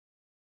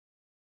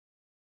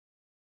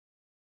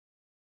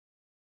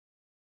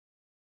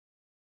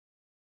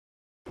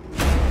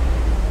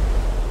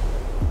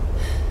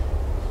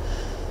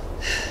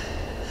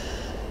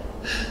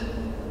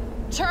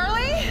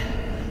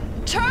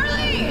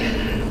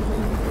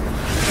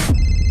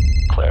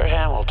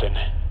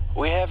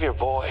love your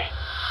boy.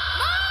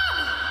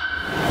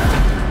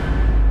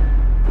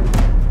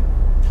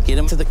 Get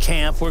him to the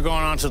camp. We're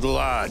going on to the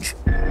lodge.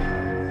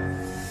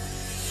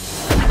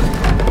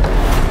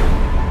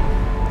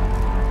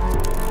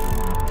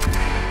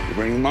 You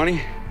bringing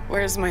money?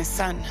 Where's my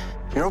son?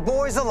 Your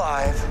boy's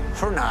alive,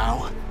 for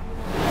now.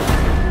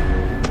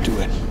 Do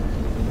it.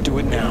 Do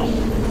it now.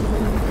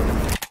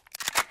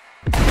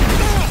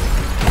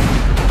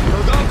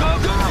 Go, go, go,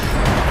 go!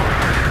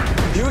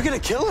 You were gonna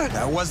kill her?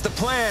 That was the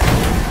plan.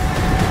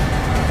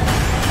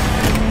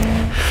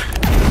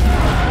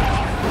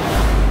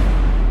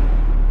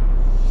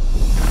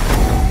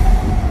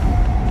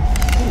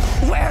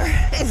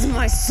 Where is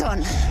my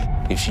son?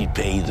 If she'd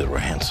paid the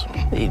ransom,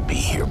 he'd be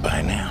here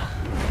by now.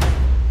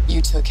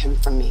 You took him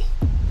from me.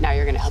 Now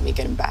you're gonna help me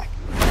get him back.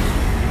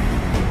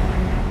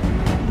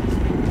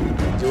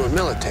 You were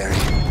military.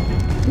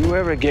 You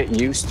ever get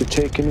used to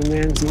taking a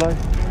man's life?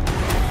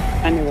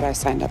 I knew what I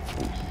signed up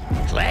for.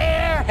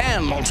 Claire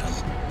Hamilton.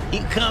 He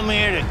come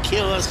here to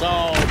kill us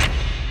all.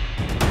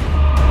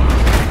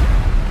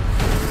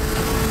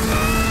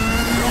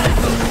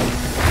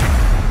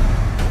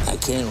 I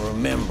can't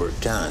remember a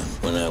time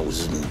when I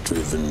wasn't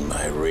driven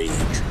by rage.